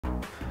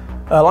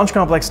Launch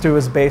Complex 2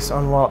 is based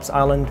on Wallops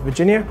Island,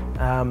 Virginia.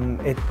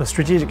 It was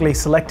strategically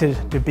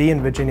selected to be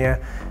in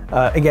Virginia,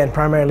 again,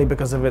 primarily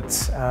because of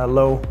its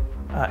low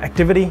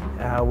activity.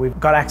 We've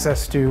got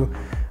access to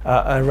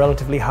a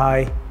relatively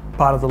high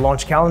part of the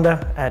launch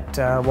calendar at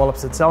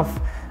Wallops itself.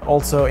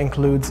 Also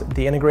includes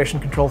the integration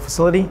control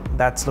facility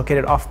that's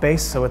located off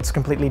base, so it's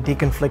completely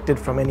deconflicted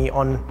from any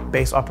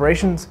on-base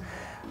operations.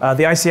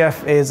 The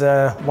ICF is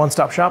a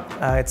one-stop shop.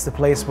 It's the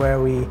place where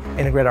we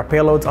integrate our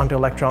payloads onto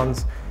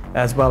Electrons,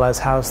 as well as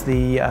house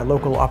the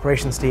local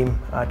operations team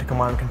to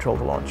command and control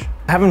the launch.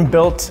 Having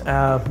built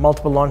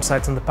multiple launch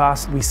sites in the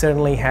past, we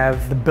certainly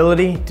have the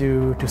ability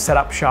to set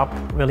up shop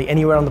really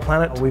anywhere on the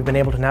planet. We've been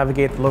able to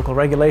navigate the local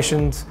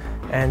regulations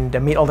and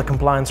meet all the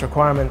compliance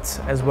requirements,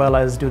 as well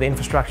as do the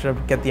infrastructure,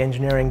 get the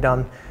engineering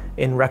done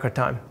in record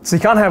time. So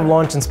you can't have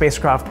launch and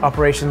spacecraft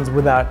operations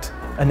without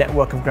a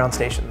network of ground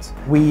stations.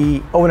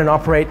 We own and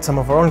operate some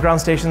of our own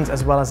ground stations,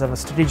 as well as have a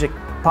strategic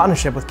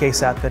partnership with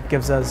KSAT that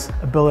gives us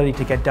ability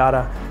to get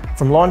data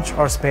from launch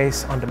or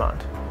space on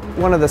demand.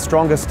 One of the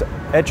strongest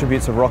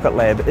attributes of Rocket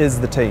Lab is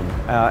the team,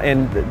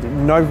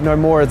 and no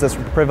more is this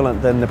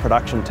prevalent than the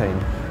production team.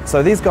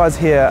 So these guys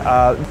here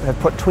have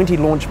put 20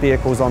 launch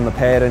vehicles on the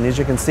pad, and as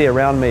you can see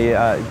around me,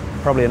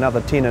 probably another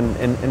 10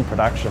 in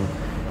production.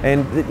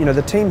 And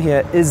the team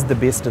here is the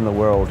best in the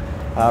world.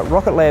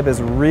 Rocket Lab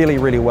is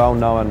really well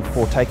known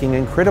for taking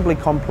incredibly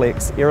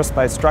complex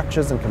aerospace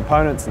structures and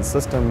components and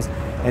systems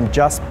and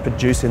just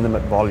producing them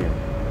at volume.